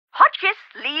Hotchkiss,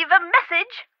 leave a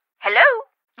message. Hello?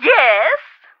 Yes?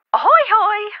 Ahoy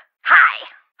hoy. Hi,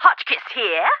 Hotchkiss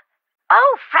here.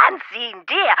 Oh, Francine,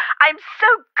 dear, I'm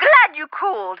so glad you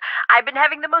called. I've been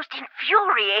having the most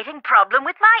infuriating problem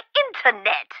with my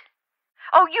internet.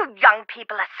 Oh, you young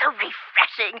people are so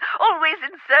refreshing, always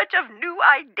in search of new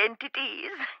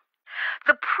identities.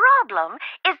 The problem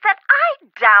is that I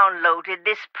downloaded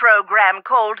this program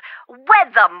called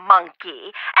Weather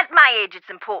Monkey. At my age, it's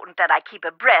important that I keep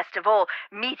abreast of all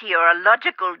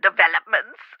meteorological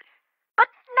developments.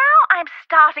 But now I'm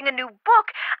starting a new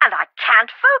book, and I can't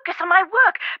focus on my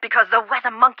work because the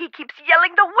Weather Monkey keeps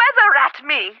yelling the weather at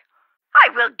me. I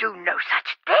will do no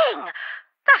such thing.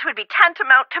 That would be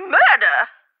tantamount to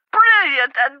murder.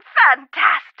 Brilliant and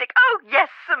fantastic. Oh, yes,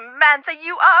 Samantha,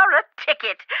 you are a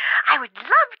ticket. I would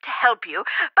love to help you,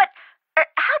 but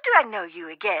how do I know you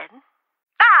again?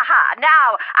 Aha,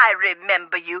 now I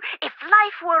remember you. If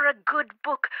life were a good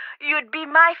book, you'd be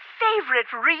my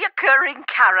favorite reoccurring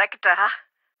character.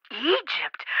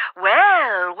 Egypt?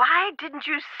 Well, why didn't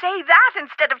you say that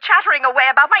instead of chattering away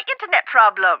about my internet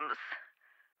problems?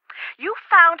 You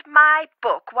found my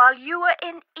book while you were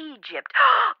in Egypt.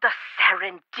 The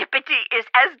serendipity is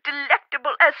as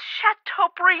delectable as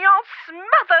Chateaubriand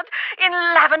smothered in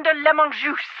lavender lemon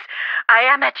juice. I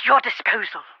am at your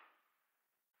disposal.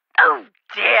 Oh,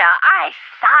 dear, I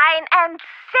sign and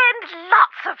send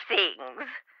lots of things.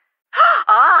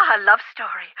 Ah, a love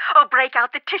story. Oh, break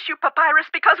out the tissue papyrus,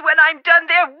 because when I'm done,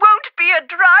 there won't be a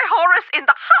dry Horus in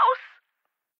the house.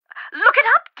 Look it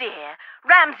up, dear.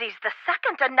 Ramses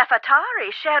II and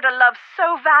Nefertari shared a love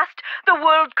so vast the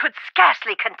world could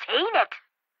scarcely contain it.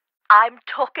 I'm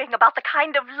talking about the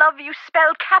kind of love you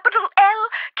spell capital L,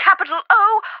 capital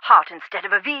O, heart instead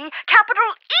of a V,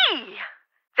 capital E.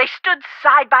 They stood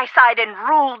side by side and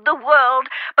ruled the world,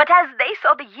 but as they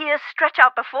saw the years stretch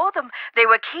out before them, they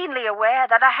were keenly aware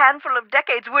that a handful of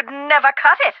decades would never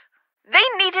cut it. They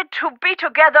needed to be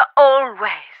together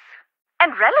always.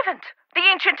 And relevant. The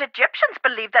ancient Egyptians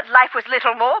believed that life was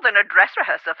little more than a dress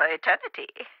rehearsal for eternity.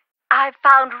 I've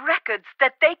found records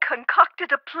that they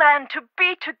concocted a plan to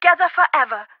be together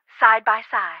forever, side by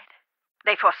side.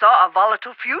 They foresaw a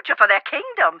volatile future for their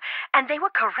kingdom, and they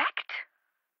were correct.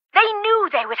 They knew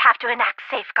they would have to enact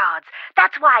safeguards.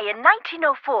 That's why in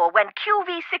 1904, when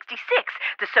QV-66,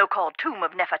 the so-called tomb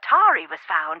of Nefertari, was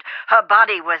found, her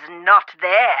body was not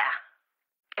there.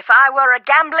 If I were a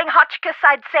gambling Hotchkiss,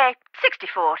 I'd say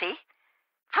 60-40.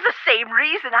 For the same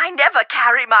reason, I never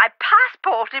carry my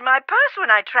passport in my purse when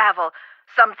I travel.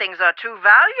 Some things are too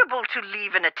valuable to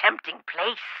leave in a tempting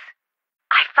place.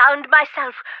 I found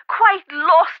myself quite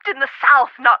lost in the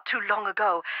South not too long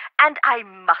ago, and I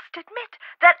must admit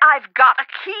that I've got a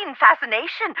keen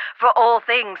fascination for all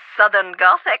things Southern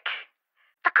Gothic.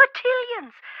 The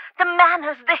cotillions, the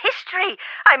manners, the history.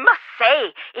 I must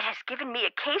say, it has given me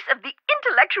a case of the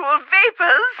intellectual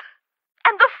vapors.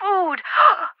 And the food,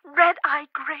 red-eye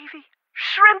gravy,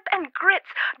 shrimp and grits.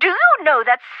 Do you know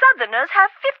that Southerners have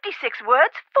 56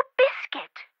 words for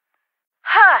biscuit?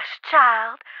 Hush,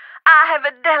 child. I have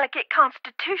a delicate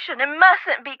constitution and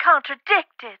mustn't be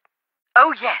contradicted.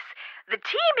 Oh, yes, the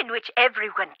team in which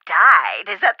everyone died.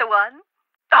 Is that the one?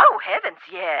 Oh, heavens,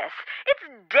 yes. It's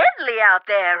deadly out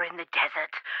there in the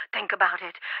desert. Think about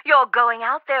it. You're going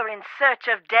out there in search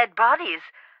of dead bodies.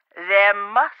 There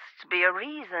must be a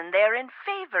reason they're in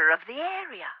favor of the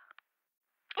area.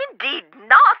 Indeed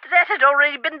not. That had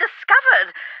already been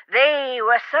discovered. They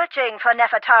were searching for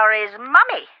Nefertari's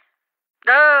mummy.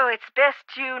 Oh, it's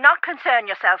best you not concern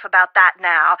yourself about that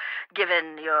now,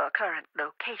 given your current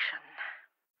location.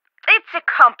 It's a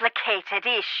complicated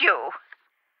issue.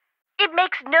 It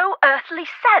makes no earthly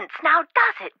sense, now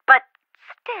does it? But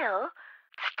still,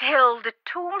 the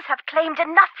tombs have claimed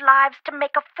enough lives to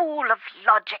make a fool of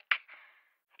logic.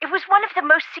 It was one of the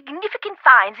most significant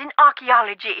finds in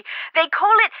archaeology. They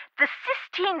call it the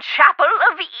Sistine Chapel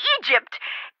of Egypt.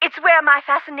 It's where my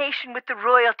fascination with the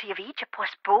royalty of Egypt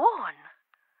was born.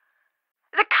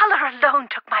 The color alone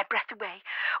took my breath away.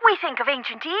 We think of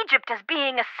ancient Egypt as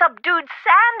being a subdued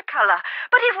sand color,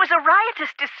 but it was a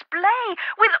riotous display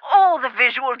with all the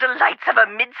visual delights of a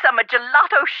midsummer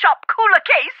gelato shop cooler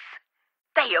case.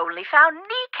 They only found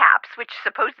kneecaps, which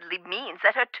supposedly means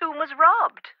that her tomb was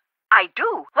robbed. I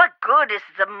do. What good is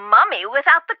the mummy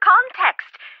without the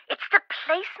context? It's the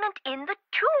placement in the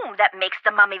tomb that makes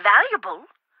the mummy valuable.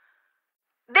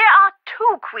 There are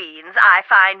two queens I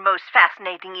find most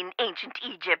fascinating in ancient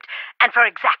Egypt, and for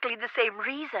exactly the same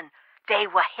reason. They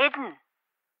were hidden.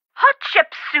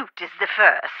 Hatshepsut is the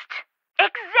first.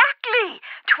 Exactly!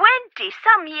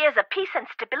 20-some years of peace and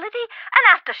stability, and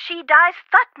after she dies,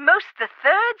 Thutmose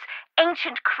III's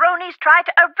ancient cronies try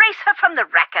to erase her from the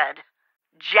record.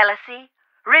 Jealousy,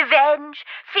 revenge,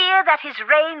 fear that his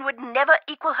reign would never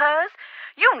equal hers.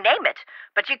 You name it,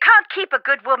 but you can't keep a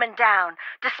good woman down.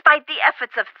 Despite the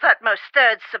efforts of Thutmose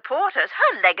III's supporters,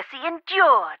 her legacy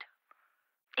endured.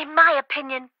 In my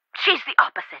opinion, she's the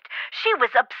opposite. She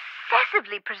was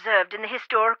obsessively preserved in the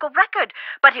historical record,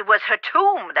 but it was her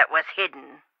tomb that was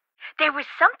hidden. There was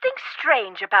something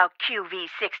strange about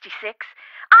QV66.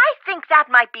 I think that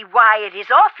might be why it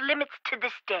is off limits to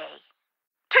this day.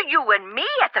 To you and me,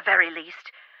 at the very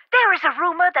least. There is a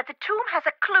rumor that the tomb has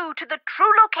a clue to the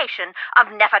true location of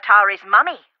Nefertari's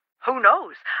mummy. Who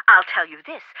knows? I'll tell you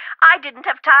this. I didn't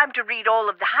have time to read all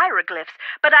of the hieroglyphs,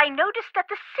 but I noticed that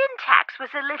the syntax was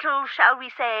a little, shall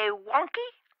we say,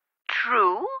 wonky?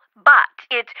 True, but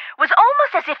it was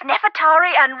almost as if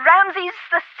Nefertari and Ramses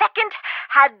II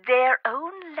had their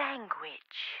own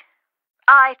language.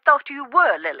 I thought you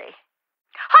were, Lily.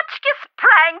 Hotchkiss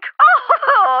prank!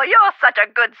 Oh, you're such a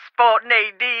good sport,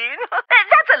 Nadine.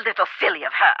 That's a little silly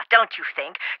of her, don't you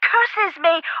think? Curses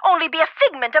may only be a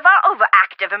figment of our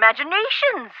overactive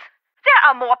imaginations. There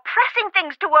are more pressing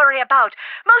things to worry about.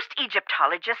 Most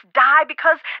Egyptologists die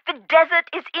because the desert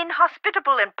is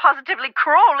inhospitable and positively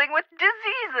crawling with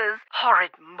diseases.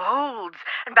 Horrid molds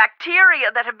and bacteria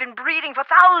that have been breeding for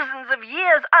thousands of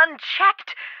years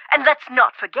unchecked. And let's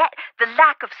not forget the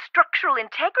lack of structural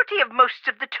integrity of most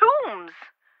of the tombs.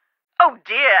 Oh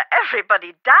dear,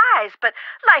 everybody dies, but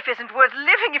life isn't worth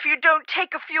living if you don't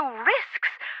take a few risks.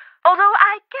 Although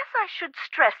I guess I should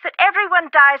stress that everyone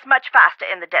dies much faster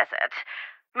in the desert.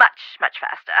 Much, much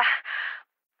faster.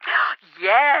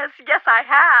 Yes, I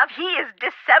have. He is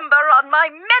December on my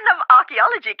Men of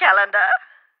Archaeology calendar.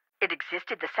 It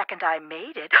existed the second I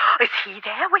made it. Is he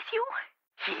there with you?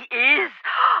 He is.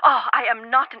 Oh, I am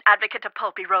not an advocate of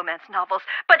pulpy romance novels,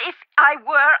 but if I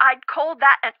were, I'd call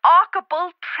that an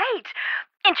archable trait.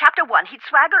 In Chapter 1, he'd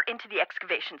swagger into the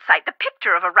excavation site, the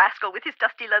picture of a rascal with his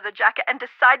dusty leather jacket and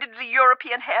decidedly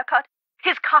European haircut,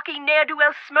 his cocky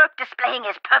ne'er-do-well smirk displaying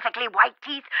his perfectly white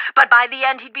teeth, but by the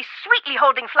end he'd be sweetly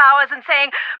holding flowers and saying,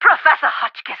 "Professor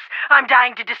Hotchkiss, I'm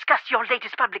dying to discuss your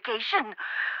latest publication."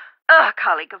 A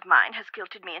colleague of mine has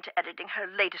guilted me into editing her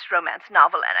latest romance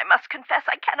novel, and I must confess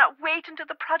I cannot wait until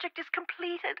the project is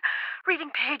completed. Reading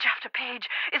page after page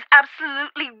is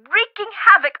absolutely wreaking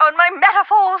havoc on my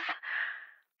metaphors.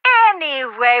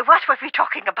 Anyway, what were we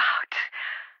talking about?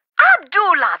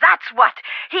 Abdullah, that's what.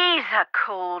 He's a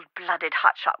cold-blooded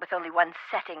hotshot with only one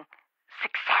setting: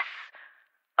 success.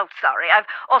 Oh, sorry, I've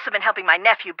also been helping my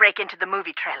nephew break into the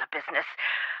movie trailer business.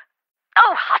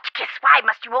 Oh, Hotchkiss, why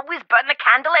must you always burn the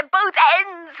candle at both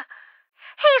ends?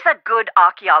 He's a good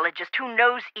archaeologist who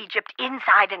knows Egypt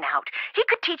inside and out. He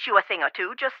could teach you a thing or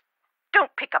two, just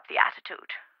don't pick up the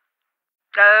attitude.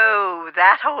 Oh,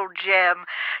 that old gem.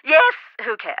 Yes,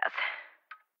 who cares?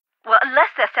 Well, unless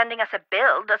they're sending us a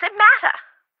bill, does it matter?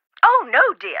 Oh,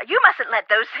 no, dear, you mustn't let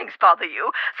those things bother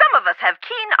you. Some of us have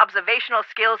keen observational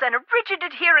skills and a rigid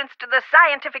adherence to the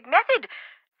scientific method.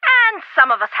 And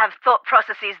some of us have thought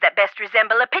processes that best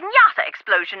resemble a piñata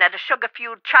explosion at a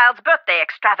sugar-fueled child's birthday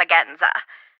extravaganza.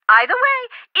 Either way,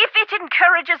 if it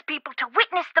encourages people to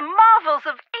witness the marvels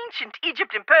of ancient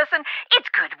Egypt in person, it's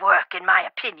good work, in my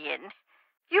opinion.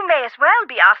 You may as well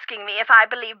be asking me if I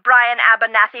believe Brian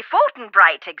Abernathy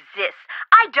Fortinbright exists.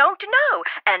 I don't know,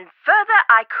 and further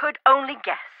I could only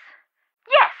guess.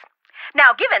 Yes.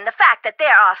 Now, given the fact that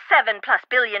there are 7+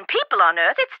 billion people on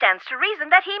Earth, it stands to reason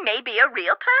that he may be a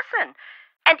real person.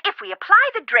 And if we apply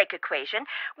the Drake equation,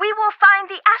 we will find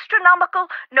the astronomical,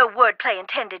 no wordplay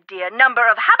intended, dear, number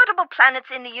of habitable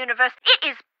planets in the universe. It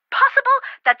is possible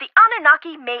that the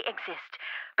Anunnaki may exist.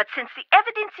 But since the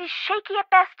evidence is shaky at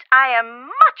best, I am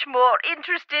much more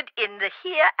interested in the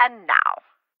here and now.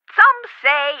 Some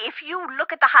say if you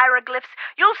look at the hieroglyphs,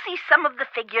 you'll see some of the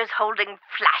figures holding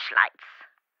flashlights.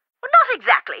 Well, not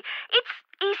exactly. It's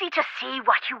easy to see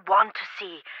what you want to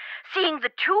see. Seeing the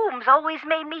tombs always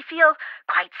made me feel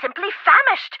quite simply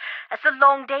famished. As the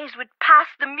long days would pass,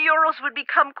 the murals would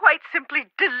become quite simply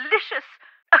delicious.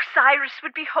 Osiris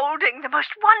would be holding the most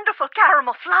wonderful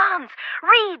caramel flans.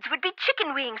 Reeds would be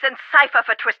chicken wings, and cipher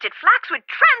for twisted flax would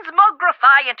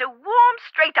transmogrify into warm,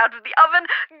 straight out of the oven,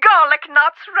 garlic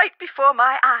knots right before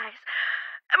my eyes.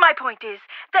 My point is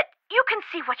that you can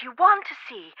see what you want to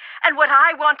see, and what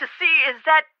I want to see is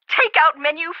that takeout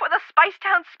menu for the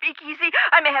Spicetown Speakeasy.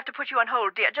 I may have to put you on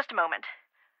hold, dear. Just a moment.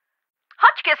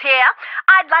 Hotchkiss here.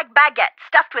 I'd like baguette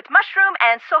stuffed with mushroom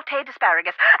and sautéed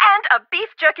asparagus, and a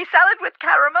beef jerky salad with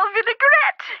caramel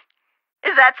vinaigrette.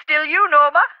 Is that still you,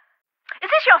 Norma? Is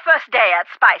this your first day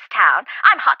at Spice Town?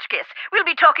 I'm Hotchkiss. We'll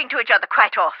be talking to each other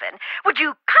quite often. Would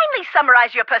you kindly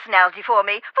summarize your personality for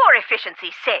me, for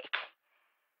efficiency's sake?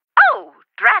 Oh,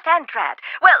 drat and drat.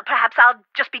 Well, perhaps I'll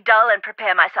just be dull and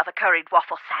prepare myself a curried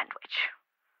waffle sandwich.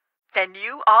 Then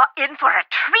you are in for a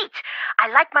treat. I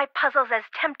like my puzzles as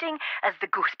tempting as the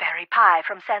gooseberry pie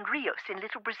from San Rios in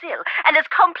Little Brazil, and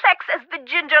as complex as the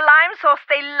ginger lime sauce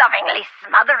they lovingly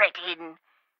smother it in.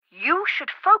 You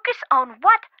should focus on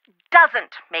what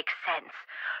doesn't make sense.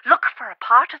 Look for a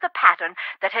part of the pattern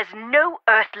that has no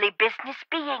earthly business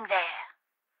being there.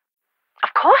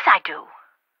 Of course I do.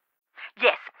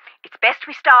 Yes, it's best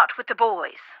we start with the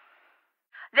boys.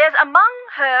 There's among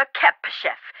her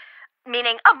Kepchef,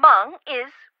 meaning among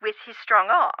is with his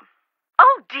strong arm.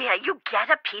 Oh dear, you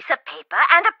get a piece of paper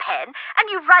and a pen,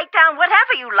 and you write down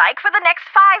whatever you like for the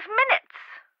next 5 minutes.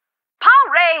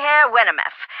 Paul Ray Herr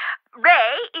Wennemeth.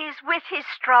 Ray is with his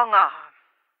strong arm.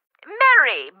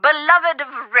 Mary, beloved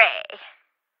of Ray.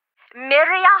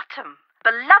 Miriatum,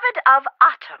 beloved of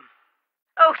Atum.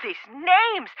 Oh, these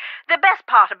names! The best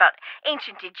part about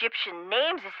ancient Egyptian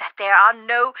names is that there are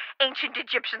no ancient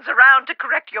Egyptians around to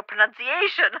correct your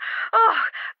pronunciation. Oh,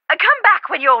 come back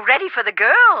when you're ready for the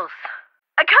girls.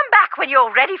 Come back when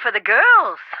you're ready for the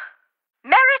girls.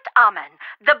 Merit Amen,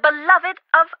 the beloved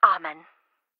of Amen.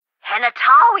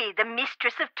 Henatawi, the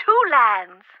mistress of 2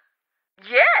 lands.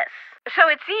 Yes, so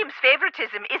it seems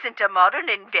favoritism isn't a modern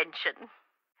invention.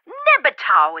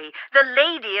 Nebatawi, the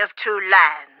lady of 2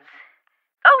 lands.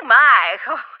 Oh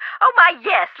my,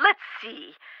 yes, let's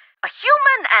see. A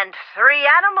human and 3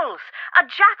 animals. A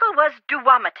jackal was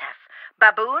Duwamatef,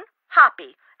 baboon,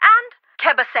 Hapi, and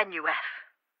Kebasenuef.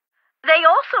 They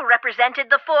also represented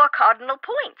the 4 cardinal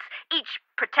points, each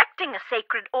protecting a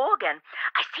sacred organ.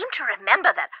 I seem to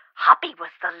remember that Hapi was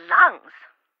the lungs.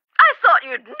 I thought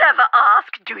you'd never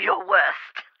ask, do your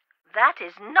worst. That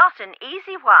is not an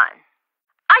easy one.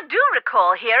 I do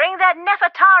recall hearing that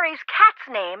Nefertari's cat's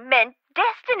name meant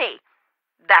destiny.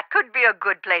 That could be a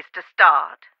good place to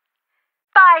start.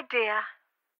 Bye, dear.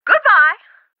 Goodbye.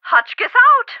 Hotchkiss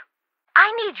out.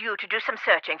 I need you to do some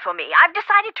searching for me. I've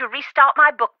decided to restart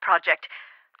my book project.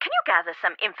 Can you gather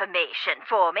some information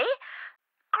for me?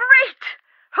 Great!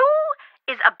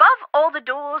 Who is above all the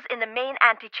doors in the main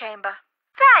antechamber?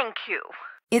 Thank you.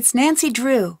 It's Nancy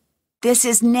Drew. This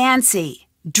is Nancy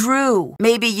Drew.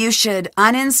 Maybe you should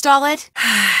uninstall it?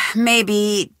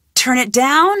 Maybe turn it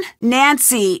down?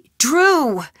 Nancy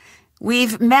Drew.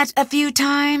 We've met a few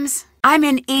times. I'm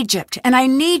in Egypt, and I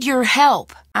need your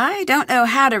help. I don't know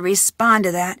how to respond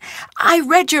to that. I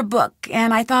read your book,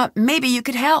 and I thought maybe you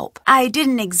could help. I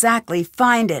didn't exactly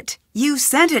find it. You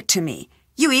sent it to me.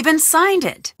 You even signed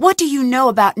it. What do you know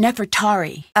about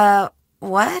Nefertari?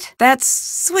 What? That's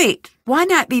sweet. Why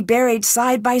not be buried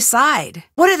side by side?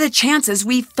 What are the chances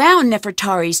we found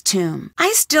Nefertari's tomb?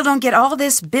 I still don't get all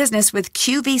this business with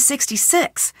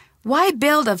QV66. Why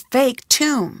build a fake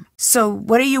tomb? So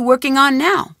what are you working on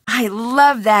now? I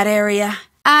love that area.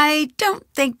 I don't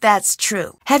think that's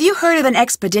true. Have you heard of an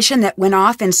expedition that went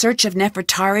off in search of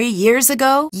Nefertari years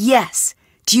ago? Yes.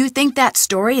 Do you think that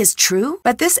story is true?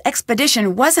 But this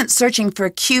expedition wasn't searching for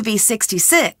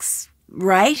QV66,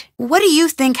 right? What do you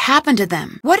think happened to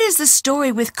them? What is the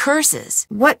story with curses?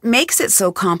 What makes it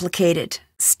so complicated?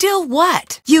 Still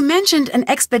what? You mentioned an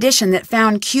expedition that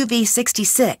found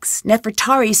QV66,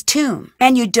 Nefertari's tomb.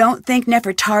 And you don't think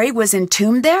Nefertari was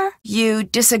entombed there? You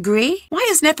disagree? Why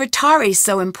is Nefertari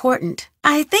so important?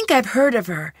 I think I've heard of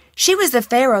her. She was the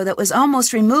pharaoh that was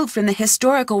almost removed from the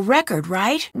historical record,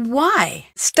 right? Why?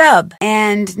 Stub.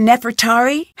 And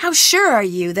Nefertari? How sure are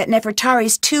you that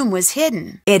Nefertari's tomb was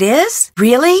hidden? It is?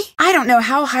 Really? I don't know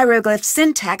how hieroglyph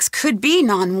syntax could be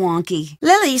non-wonky.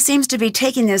 Lily seems to be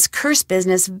taking this curse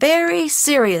business very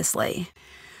seriously.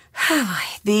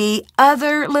 The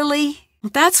other Lily?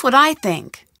 That's what I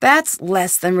think. That's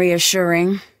less than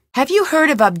reassuring. Have you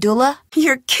heard of Abdullah?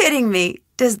 You're kidding me.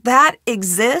 Does that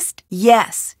exist?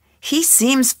 Yes. He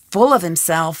seems full of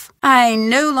himself. I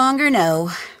no longer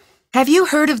know. Have you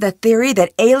heard of the theory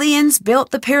that aliens built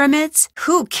the pyramids?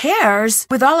 Who cares?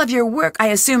 With all of your work, I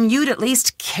assume you'd at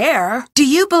least care. Do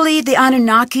you believe the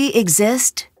Anunnaki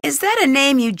exist? Is that a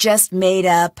name you just made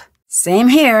up? Same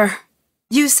here.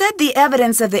 You said the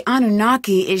evidence of the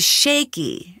Anunnaki is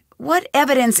shaky. What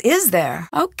evidence is there?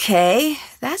 Okay,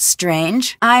 that's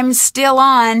strange. I'm still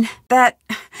on. That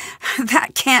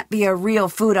can't be a real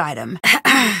food item.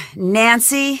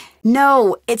 Nancy?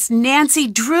 No, it's Nancy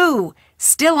Drew.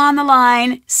 Still on the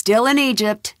line, still in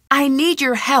Egypt. I need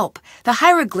your help. The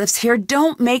hieroglyphs here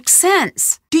don't make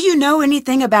sense. Do you know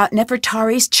anything about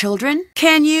Nefertari's children?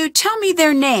 Can you tell me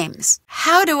their names?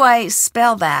 How do I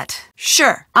spell that?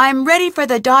 Sure. I'm ready for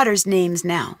the daughters' names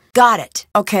now. Got it.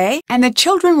 Okay. And the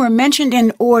children were mentioned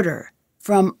in order,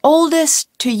 from oldest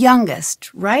to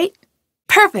youngest, right?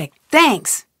 Perfect.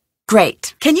 Thanks.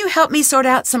 Great. Can you help me sort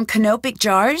out some canopic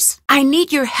jars? I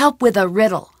need your help with a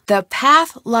riddle. The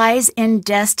path lies in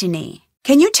destiny.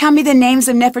 Can you tell me the names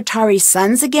of Nefertari's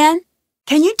sons again?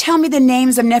 Can you tell me the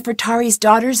names of Nefertari's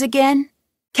daughters again?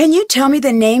 Can you tell me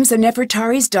the names of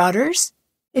Nefertari's daughters?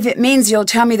 If it means you'll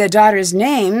tell me the daughters'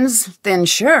 names, then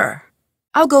sure.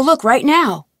 I'll go look right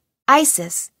now.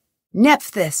 Isis,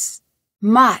 Nephthys,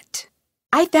 Mot.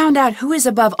 I found out who is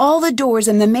above all the doors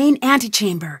in the main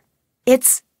antechamber.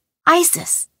 It's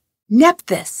Isis,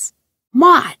 Nephthys,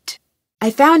 Mot. I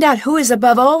found out who is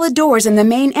above all the doors in the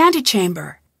main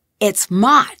antechamber. It's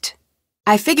Mot.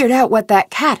 I figured out what that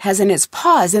cat has in its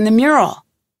paws in the mural.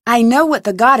 I know what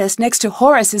the goddess next to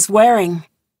Horus is wearing.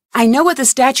 I know what the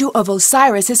statue of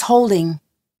Osiris is holding.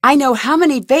 I know how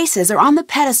many vases are on the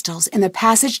pedestals in the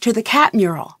passage to the cat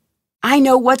mural. I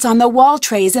know what's on the wall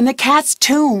trays in the cat's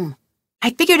tomb. I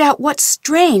figured out what's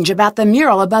strange about the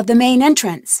mural above the main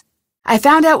entrance. I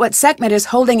found out what Sekhmet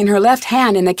is holding in her left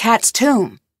hand in the cat's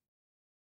tomb.